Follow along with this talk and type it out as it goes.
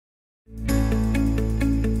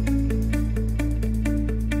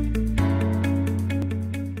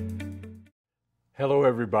Hello,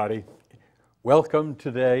 everybody. Welcome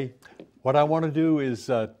today. What I want to do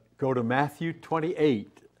is go to Matthew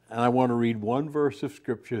 28, and I want to read one verse of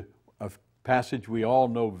Scripture, a passage we all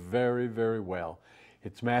know very, very well.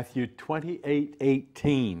 It's Matthew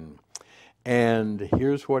 28:18, and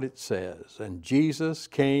here's what it says. And Jesus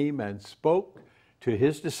came and spoke to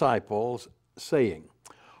his disciples, saying,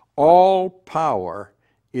 "All power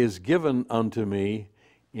is given unto me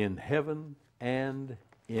in heaven and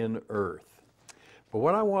in earth." But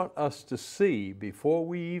what I want us to see before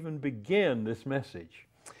we even begin this message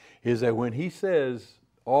is that when he says,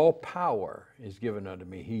 all power is given unto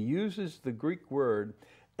me, he uses the Greek word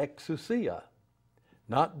exousia,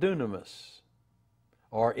 not dunamis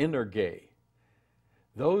or energe.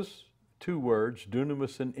 Those two words,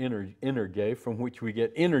 dunamis and energe, from which we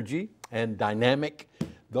get energy and dynamic,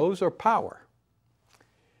 those are power.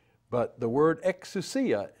 But the word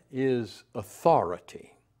exousia is authority.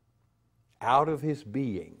 Out of his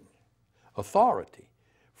being. Authority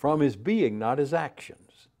from his being, not his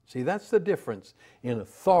actions. See, that's the difference in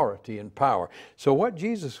authority and power. So what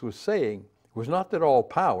Jesus was saying was not that all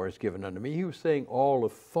power is given unto me. He was saying all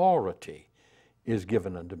authority is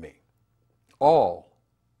given unto me. All.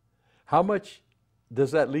 How much does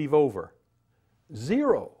that leave over?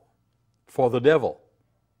 0 for the devil.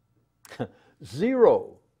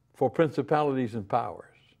 0 for principalities and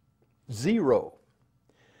powers. 0.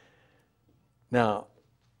 Now,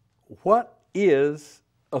 what is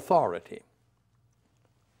authority?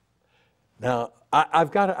 Now, I've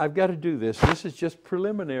got to do this. This is just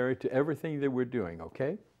preliminary to everything that we're doing,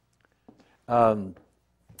 okay? I'm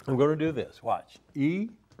going to do this. Watch.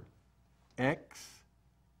 E-X-S-O-U-S-I-A.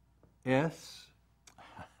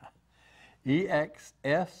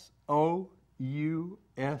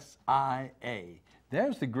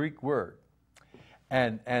 There's the Greek word.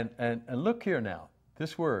 And look here now.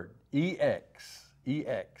 This word. EX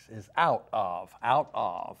is out of,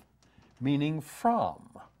 meaning from,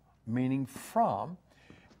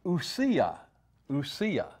 ousia.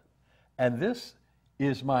 And this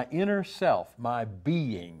is my inner self, my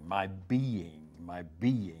being.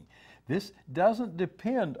 This doesn't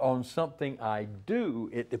depend on something I do,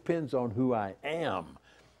 it depends on who I am.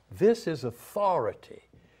 This is authority.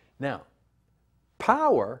 Now,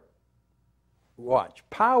 power, watch,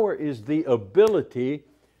 power is the ability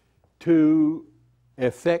to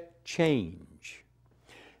effect change.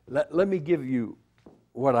 Let me give you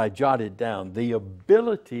what I jotted down. The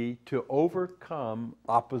ability to overcome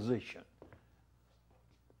opposition.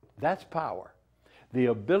 That's power. The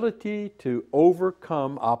ability to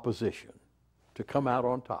overcome opposition, to come out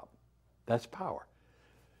on top. That's power.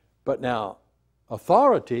 But now,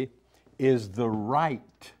 authority is the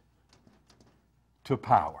right to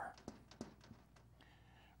power.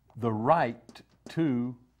 The right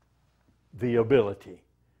to the ability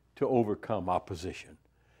to overcome opposition.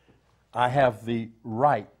 I have the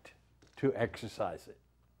right to exercise it.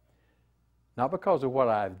 Not because of what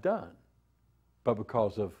I've done, but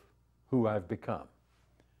because of who I've become,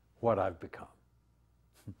 what I've become.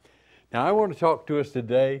 Now I want to talk to us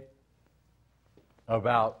today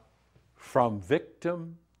about from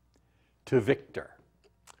victim to victor.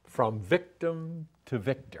 From victim to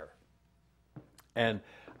victor. And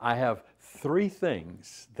I have 3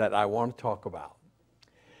 things that I want to talk about.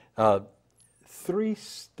 3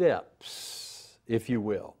 steps, if you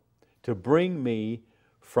will, to bring me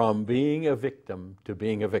from being a victim to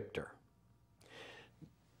being a victor.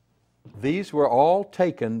 These were all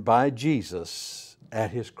taken by Jesus at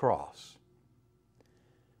his cross.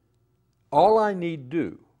 All I need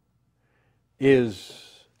do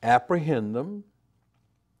is apprehend them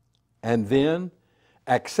and then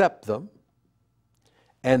accept them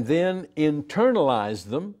and then internalize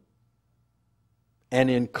them and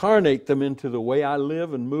incarnate them into the way I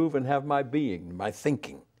live and move and have my being, my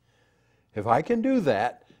thinking. If I can do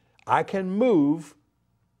that, I can move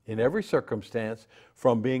in every circumstance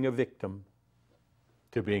from being a victim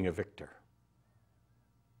to being a victor.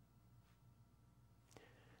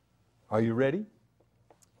 Are you ready?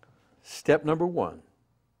 Step number 1,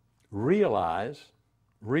 realize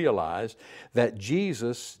that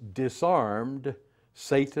Jesus disarmed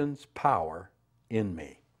Satan's power in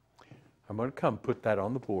me. I'm going to come put that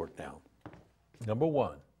on the board now. Number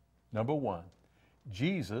one,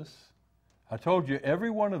 Jesus, I told you every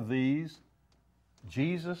one of these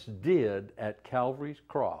Jesus did at Calvary's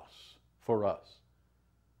cross for us.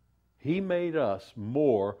 He made us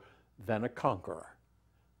more than a conqueror.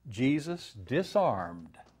 Jesus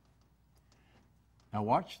disarmed. Now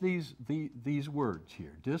watch these words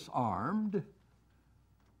here. Disarmed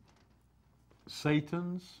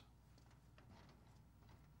Satan's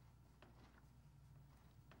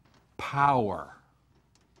power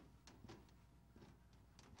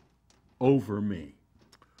over me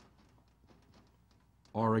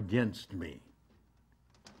or against me.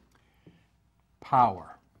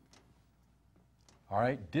 Power. All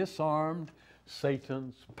right? Disarmed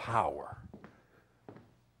Satan's power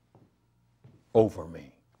over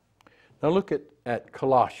me. Now look at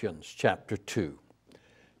Colossians chapter 2.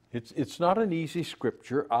 It's not an easy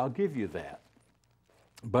scripture, I'll give you that.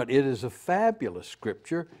 But it is a fabulous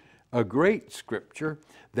scripture, a great scripture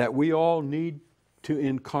that we all need to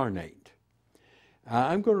incarnate.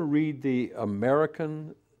 I'm going to read the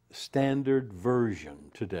American Standard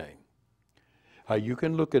Version today. You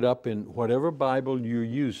can look it up in whatever Bible you're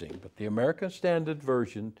using, but the American Standard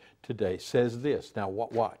Version today says this. Now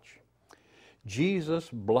watch. Jesus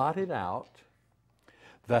blotted out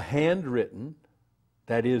the handwritten,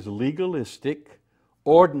 that is legalistic,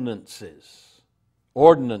 ordinances,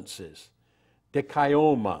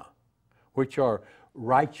 dikaioma, which are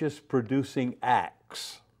righteous producing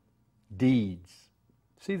acts, deeds.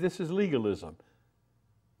 See, this is legalism.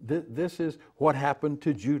 This is what happened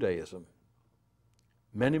to Judaism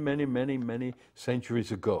many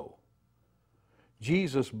centuries ago.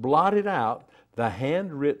 Jesus blotted out the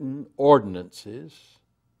handwritten ordinances.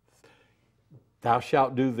 Thou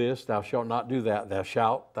shalt do this, thou shalt not do that, thou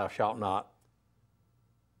shalt not.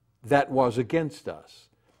 That was against us.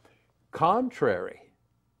 Contrary,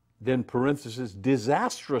 then parenthesis,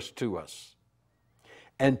 disastrous to us,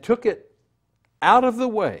 and took it out of the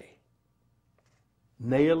way,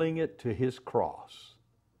 nailing it to his cross.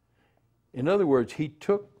 In other words, he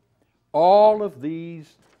took all of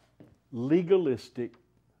these legalistic,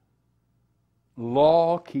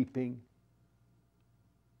 law-keeping,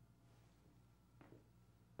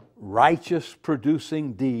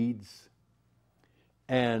 righteous-producing deeds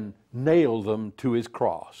and nailed them to his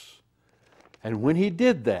cross. And when he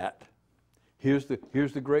did that, here's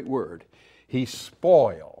the great word, he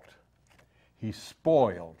spoiled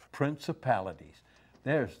principalities.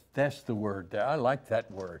 That's the word there. I like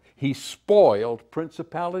that word. He spoiled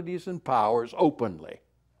principalities and powers openly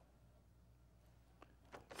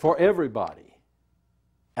for everybody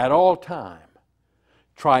at all time,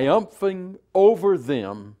 triumphing over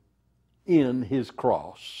them in his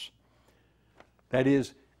cross. That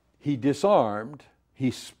is, he disarmed,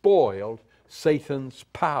 he spoiled Satan's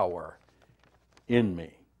power in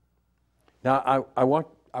me. Now, I want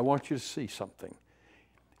you to see something.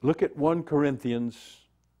 Look at 1 Corinthians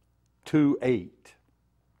 2:8.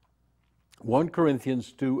 1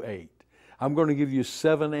 Corinthians 2:8. I'm going to give you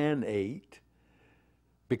 7 and 8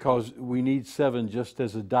 because we need 7 just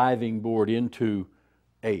as a diving board into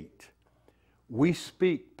 8. We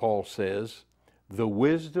speak, Paul says, the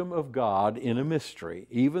wisdom of God in a mystery,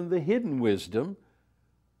 even the hidden wisdom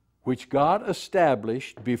which God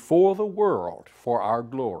established before the world for our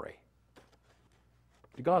glory.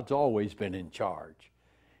 God's always been in charge.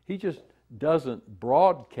 He just doesn't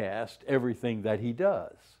broadcast everything that he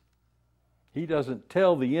does. He doesn't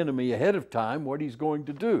tell the enemy ahead of time what he's going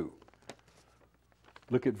to do.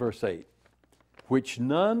 Look at verse 8. Which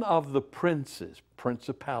none of the princes,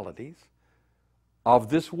 principalities, of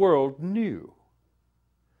this world knew.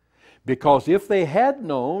 Because if they had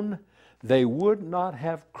known, they would not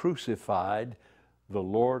have crucified the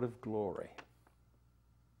Lord of glory.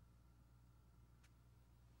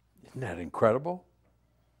 Isn't that incredible?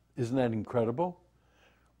 Isn't that incredible?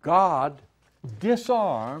 God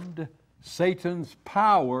disarmed Satan's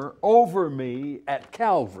power over me at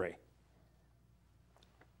Calvary.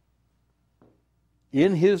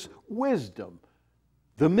 In his wisdom,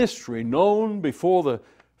 the mystery known before the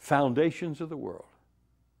foundations of the world,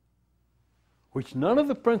 which none of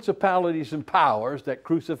the principalities and powers that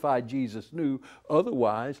crucified Jesus knew,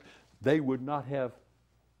 otherwise they would not have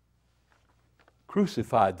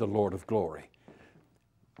crucified the Lord of glory.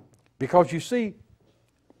 Because you see,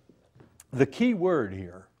 the key word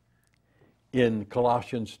here in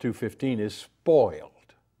Colossians 2:15 is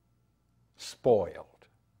spoiled. Spoiled.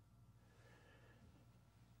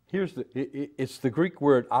 It's the Greek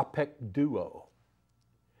word apekduo.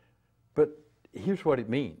 But here's what it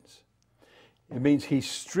means. It means he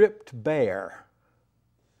stripped bare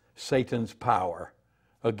Satan's power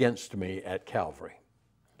against me at Calvary.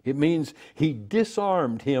 It means he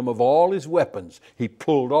disarmed him of all his weapons. He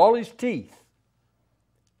pulled all his teeth,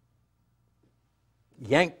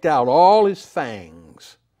 yanked out all his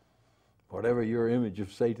fangs, whatever your image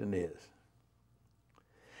of Satan is,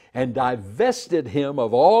 and divested him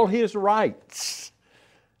of all his rights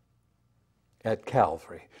at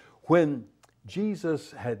Calvary. When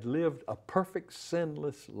Jesus had lived a perfect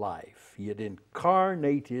sinless life, he had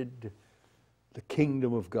incarnated the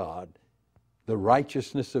kingdom of God, the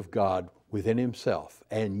righteousness of God within himself.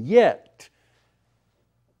 And yet,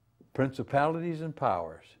 principalities and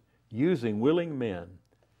powers, using willing men,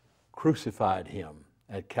 crucified him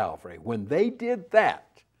at Calvary. When they did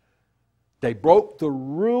that, they broke the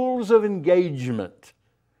rules of engagement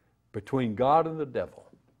between God and the devil.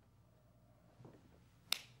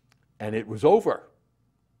 And it was over.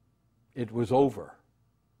 It was over.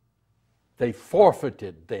 They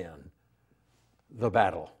forfeited then the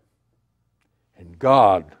battle. And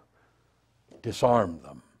God disarmed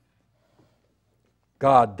them.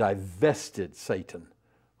 God divested Satan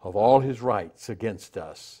of all his rights against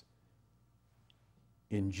us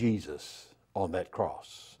in Jesus on that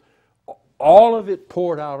cross. All of it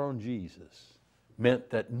poured out on Jesus meant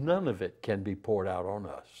that none of it can be poured out on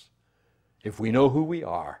us if we know who we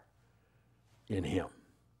are in him.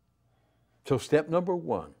 So step number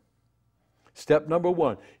one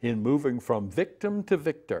in moving from victim to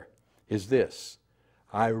victor is this: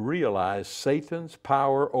 I realize Satan's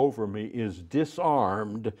power over me is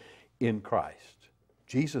disarmed in Christ.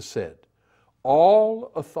 Jesus said,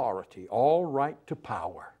 all authority, all right to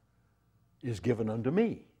power is given unto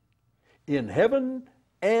me in heaven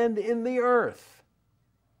and in the earth.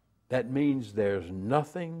 That means there's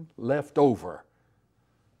nothing left over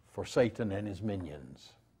for Satan and his minions.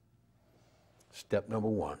 Step number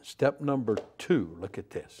one. Step number two, look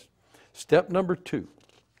at this. Step number two,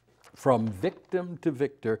 from victim to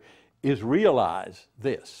victor, is realize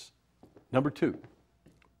this. Number two,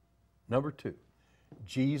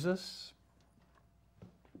 Jesus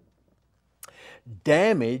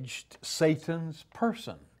damaged Satan's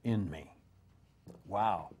person in me.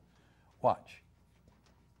 Wow. Watch.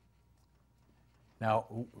 Now,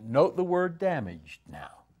 note the word damaged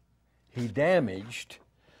now. He damaged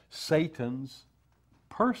Satan's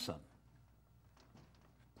person.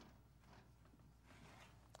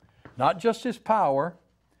 Not just his power,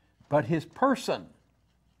 but his person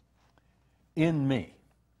in me.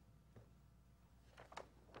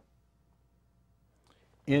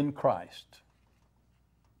 In Christ.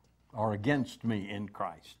 Or against me in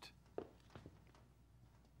Christ.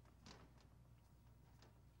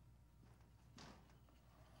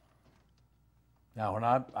 Now, when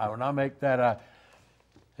I make that,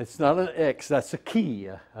 it's not an X, that's a key,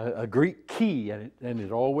 a Greek key, and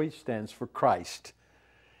it always stands for Christ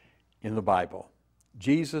in the Bible.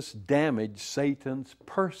 Jesus damaged Satan's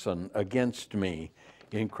person against me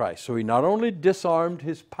in Christ. So he not only disarmed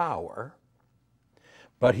his power,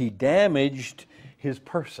 but he damaged his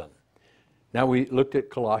person. Now we looked at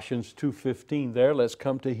Colossians 2:15 there. Let's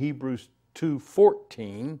come to Hebrews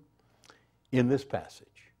 2:14 in this passage.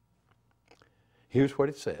 Here's what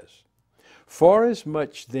it says. For as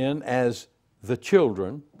much then as the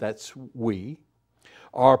children, that's we,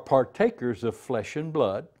 are partakers of flesh and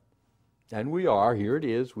blood, and we are, here it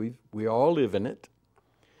is, we all live in it,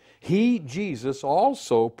 he, Jesus,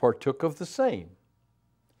 also partook of the same.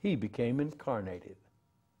 He became incarnated,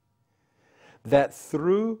 that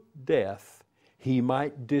through death he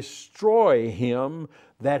might destroy him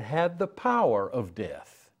that had the power of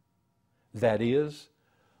death, that is,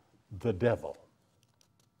 the devil.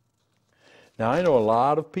 Now, I know a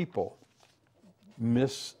lot of people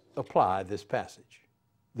misapply this passage.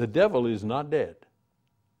 The devil is not dead.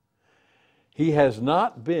 He has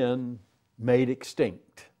not been made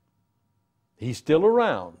extinct. He's still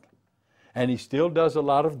around, and he still does a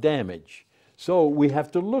lot of damage. So we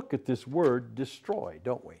have to look at this word destroy,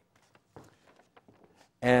 don't we?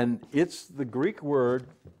 And it's the Greek word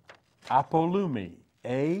apolumi,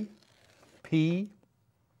 A-P-O-L-L-U-M-I.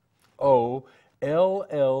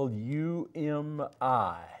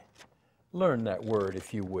 Learn that word,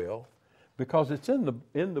 if you will, because it's in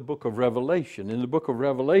the book of Revelation. In the book of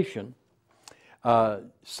Revelation,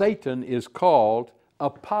 Satan is called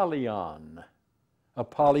Apollyon.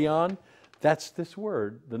 Apollyon, that's this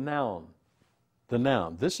word, the noun. The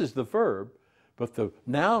noun. This is the verb, but the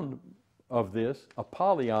noun of this,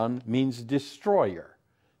 Apollyon, means destroyer.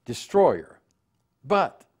 Destroyer.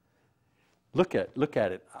 But look at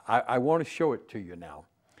it. I want to show it to you now.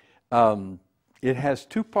 It has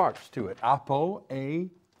two parts to it. Apo,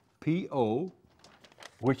 A-P-O,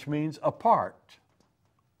 which means apart.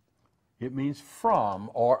 It means from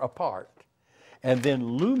or apart. And then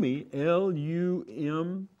lumi,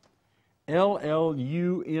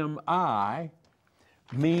 L-L-U-M-I,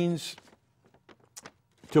 means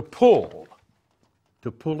to pull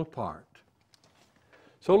apart.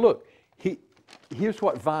 So look, here's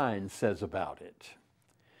what Vine says about it.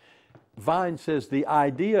 Vine says the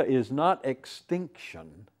idea is not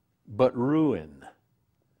extinction, but ruin.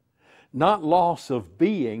 Not loss of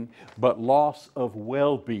being, but loss of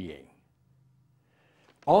well-being.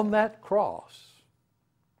 On that cross,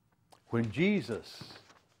 when Jesus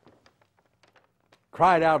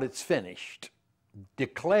cried out, "It's finished,"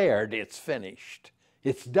 declared, "It's finished,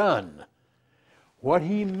 it's done," what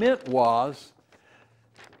he meant was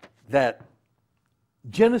that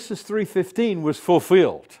Genesis 3:15 was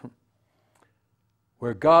fulfilled,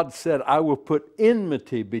 where God said, "I will put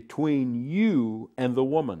enmity between you and the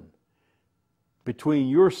woman, between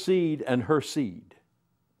your seed and her seed.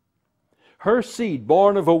 Her seed,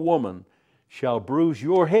 born of a woman, shall bruise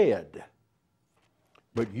your head,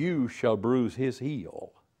 but you shall bruise his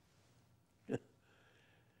heel."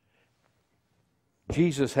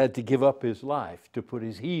 Jesus had to give up his life to put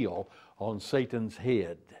his heel on Satan's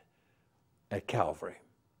head at Calvary.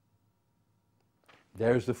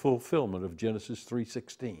 There's the fulfillment of Genesis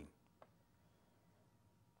 3:16.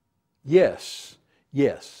 Yes,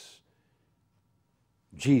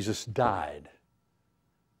 Jesus died.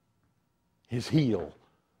 His heel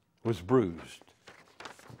was bruised,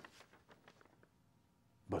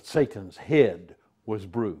 but Satan's head was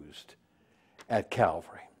bruised at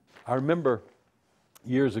Calvary. I remember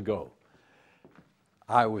years ago,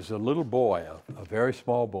 I was a little boy, a very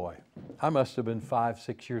small boy. I must have been 5,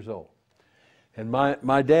 6 years old. And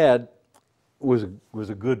my dad was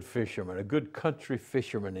a good fisherman, a good country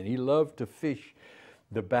fisherman, and he loved to fish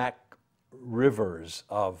the back rivers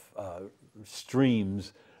of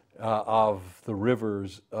streams of the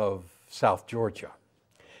rivers of South Georgia.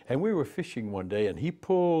 And we were fishing one day, and he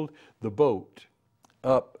pulled the boat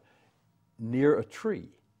up near a tree,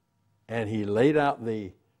 and he laid out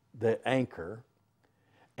the anchor,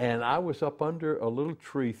 and I was up under a little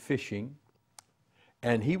tree fishing,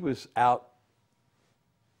 and he was out,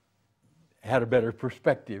 had a better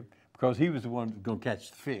perspective, because he was the one who was going to catch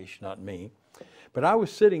the fish, not me. But I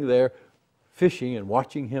was sitting there fishing and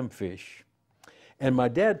watching him fish, and my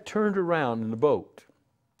dad turned around in the boat,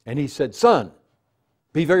 and he said, "Son,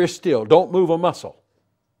 be very still, don't move a muscle."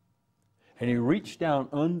 And he reached down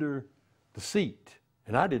under the seat,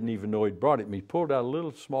 and I didn't even know he'd brought it. And he pulled out a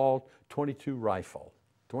little small 22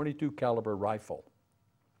 caliber rifle.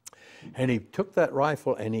 And he took that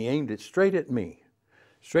rifle and he aimed it straight at me,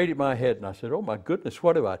 straight at my head. And I said, "Oh my goodness,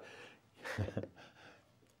 what have I?"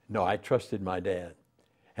 No, I trusted my dad.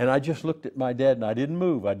 And I just looked at my dad and I didn't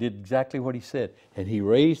move. I did exactly what he said. And he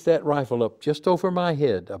raised that rifle up just over my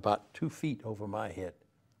head, about 2 feet over my head.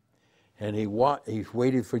 And he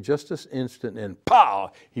waited for just this instant, and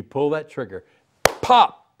pow, he pulled that trigger.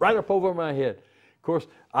 Pop, right up over my head. Of course,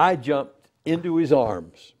 I jumped into his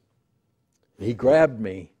arms. He grabbed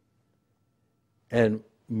me and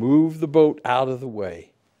moved the boat out of the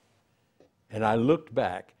way. And I looked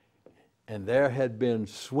back, and there had been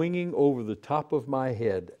swinging over the top of my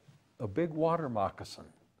head a big water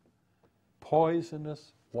moccasin,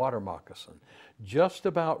 poisonous water moccasin, just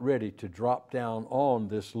about ready to drop down on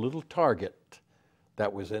this little target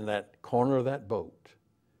that was in that corner of that boat,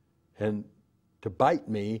 and to bite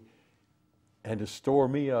me and to store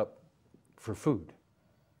me up for food.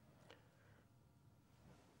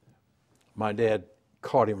 My dad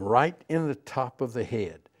caught him right in the top of the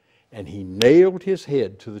head, and he nailed his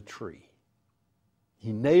head to the tree.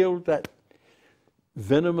 He nailed that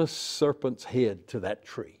venomous serpent's head to that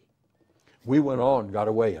tree. We went on, got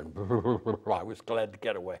away, and I was glad to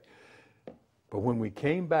get away. But when we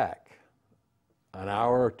came back an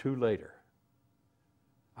hour or two later,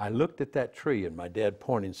 I looked at that tree, and my dad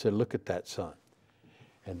pointed and said, "Look at that, son."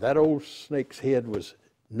 And that old snake's head was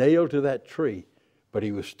nailed to that tree, but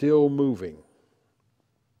he was still moving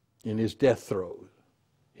in his death throes.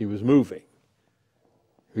 He was moving.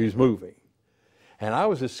 He was moving. And I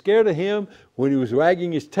was as scared of him when he was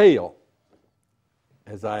wagging his tail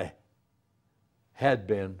as I had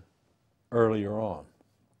been earlier on.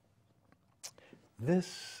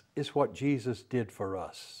 This is what Jesus did for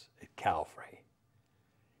us at Calvary.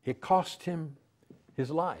 It cost him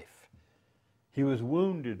his life. He was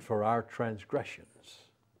wounded for our transgressions.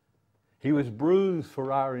 He was bruised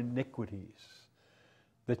for our iniquities.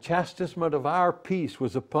 The chastisement of our peace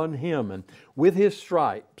was upon him, and with his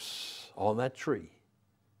stripes on that tree,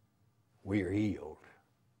 we are healed.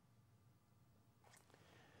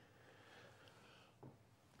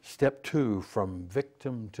 Step 2, from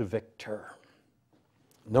victim to victor.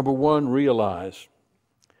 Number 1, realize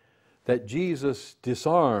that Jesus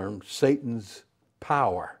disarmed Satan's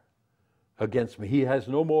power against me. He has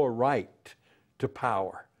no more right to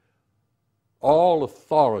power. All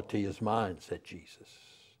authority is mine, said Jesus.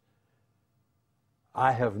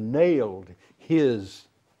 I have nailed his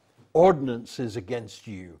ordinances against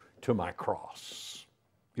you to my cross.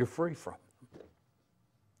 You're free from them.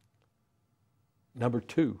 Number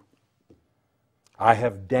 2, I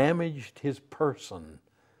have damaged his person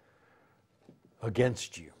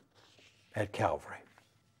against you at Calvary.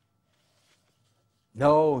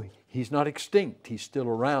 No, he's not extinct. He's still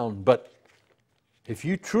around. But if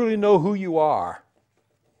you truly know who you are,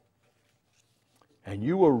 and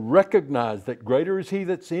you will recognize that greater is he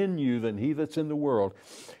that's in you than he that's in the world,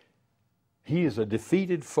 he is a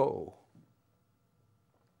defeated foe.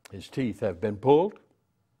 His teeth have been pulled.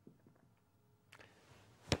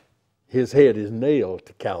 His head is nailed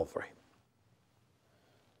to Calvary.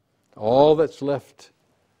 All that's left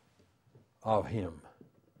of him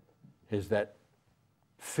is that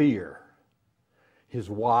fear, his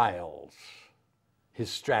wiles, his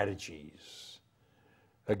strategies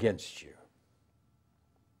against you.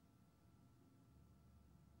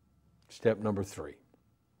 Step number 3.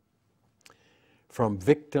 From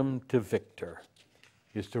victim to victor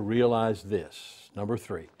is to realize this. Number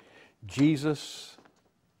 3, Jesus.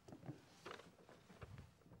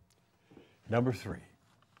 Number 3,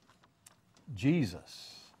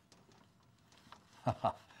 Jesus.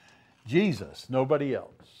 Jesus, nobody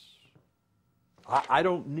else. I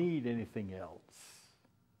don't need anything else.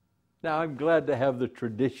 Now, I'm glad to have the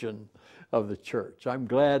tradition of the church. I'm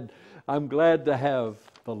glad to have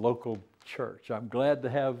the local church. I'm glad to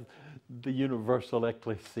have the universal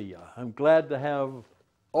ecclesia. I'm glad to have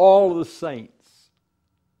all the saints.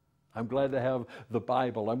 I'm glad to have the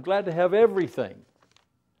Bible. I'm glad to have everything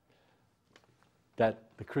that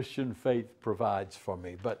the Christian faith provides for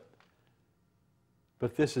me. But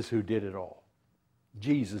this is who did it all.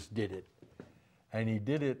 Jesus did it. And he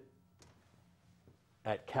did it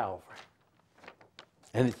at Calvary.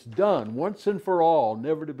 And it's done once and for all,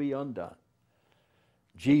 never to be undone.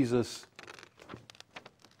 Jesus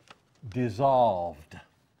dissolved.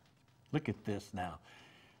 Look at this now.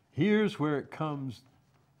 Here's where it comes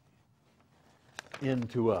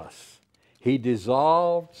into us. He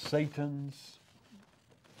dissolved Satan's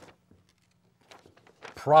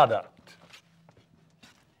product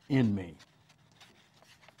in me.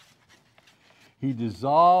 He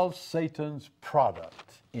dissolved Satan's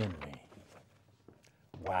product in me.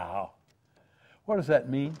 Wow. What does that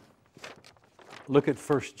mean? Look at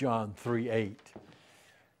 1 John 3:8.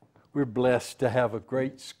 We're blessed to have a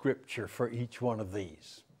great scripture for each one of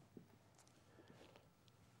these.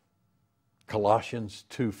 Colossians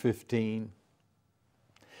 2:15.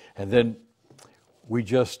 And then we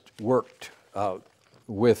just worked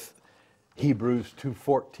with Hebrews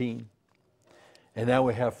 2:14. And now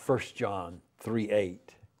we have 1 John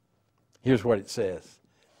 3:8. Here's what it says.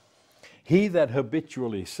 He that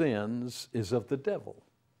habitually sins is of the devil.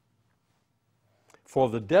 For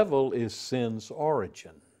the devil is sin's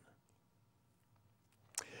origin.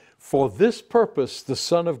 For this purpose the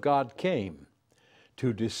Son of God came,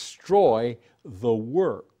 to destroy the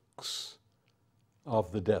works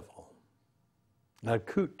of the devil. Now,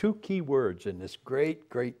 two key words in this great,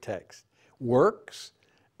 great text. Works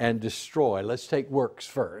and destroy. Let's take works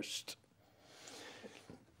first.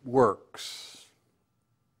 Works.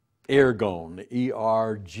 Ergon,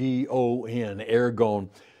 E-R-G-O-N, ergon.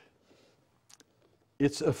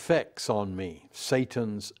 Its effects on me,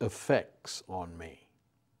 Satan's effects on me.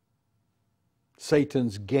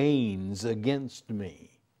 Satan's gains against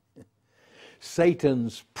me.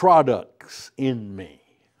 Satan's products in me.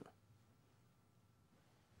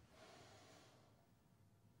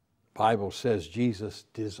 The Bible says Jesus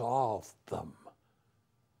dissolved them.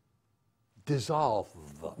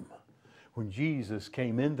 Dissolved them. When Jesus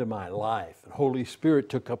came into my life, the Holy Spirit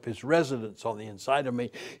took up his residence on the inside of me,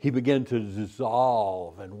 he began to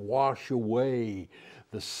dissolve and wash away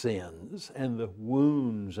the sins and the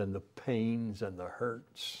wounds and the pains and the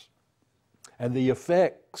hurts and the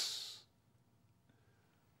effects.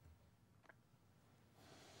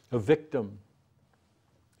 A victim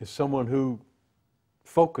is someone who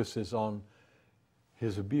focuses on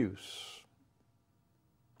his abuse.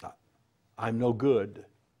 I'm no good.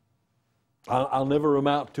 I'll never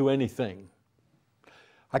amount to anything.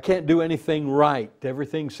 I can't do anything right.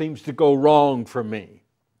 Everything seems to go wrong for me.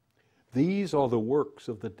 These are the works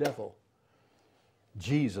of the devil.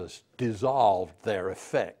 Jesus dissolved their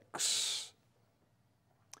effects.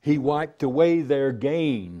 He wiped away their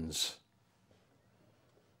gains.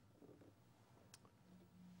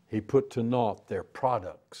 He put to naught their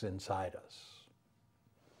products inside us.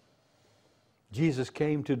 Jesus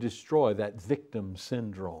came to destroy that victim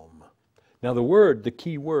syndrome. Now the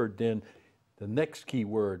key word then, the next key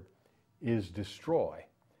word is destroy.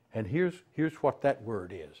 And here's what that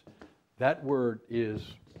word is. That word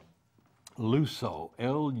is luso,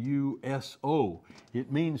 L-U-S-O.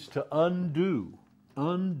 It means to undo,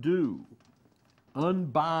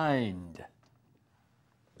 unbind,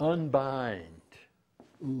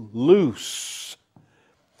 loose,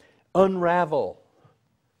 unravel,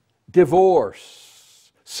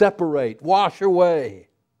 divorce, separate, wash away.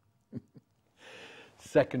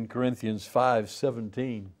 2 Corinthians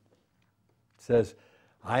 5:17 says,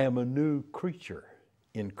 I am a new creature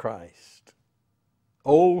in Christ.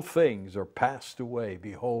 Old things are passed away.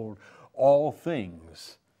 Behold, all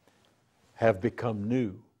things have become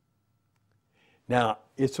new. Now,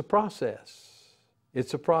 it's a process.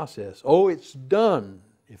 It's a process. Oh, it's done.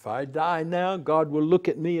 If I die now, God will look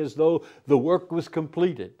at me as though the work was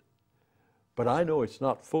completed. But I know it's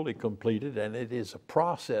not fully completed, and it is a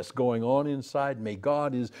process going on inside me.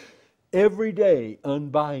 God is every day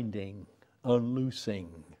unbinding, unloosing,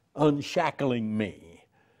 unshackling me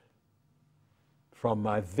from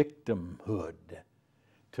my victimhood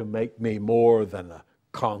to make me more than a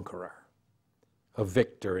conqueror, a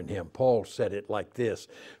victor in Him. Paul said it like this,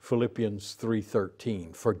 Philippians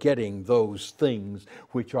 3:13, forgetting those things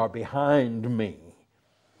which are behind me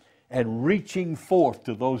and reaching forth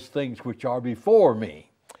to those things which are before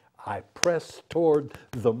me, I press toward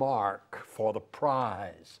the mark for the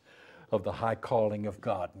prize of the high calling of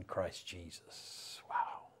God in Christ Jesus.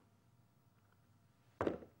 Wow.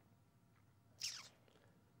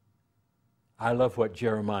 I love what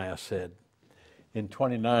Jeremiah said. In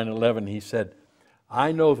 29:11 he said,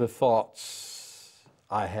 I know the thoughts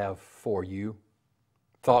I have for you,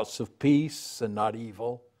 thoughts of peace and not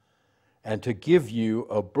evil, and to give you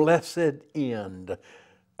a blessed end,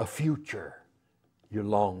 a future you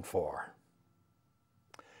long for.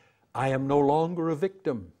 I am no longer a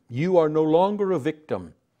victim. You are no longer a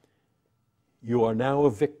victim. You are now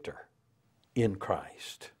a victor in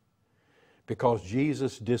Christ. Because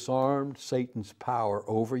Jesus disarmed Satan's power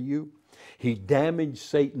over you. He damaged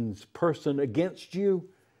Satan's person against you,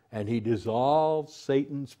 and He dissolved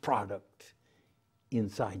Satan's product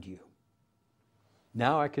inside you.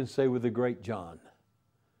 Now I can say with the great John,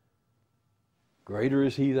 greater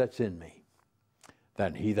is He that's in me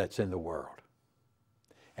than he that's in the world.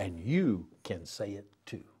 And you can say it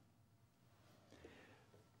too.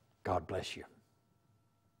 God bless you.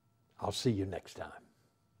 I'll see you next time.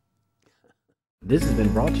 This has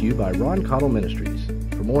been brought to you by Ron Cottle Ministries.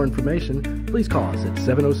 For more information, please call us at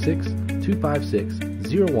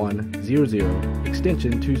 706-256-0100,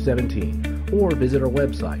 extension 217, or visit our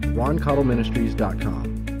website,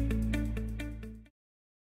 roncottleministries.com.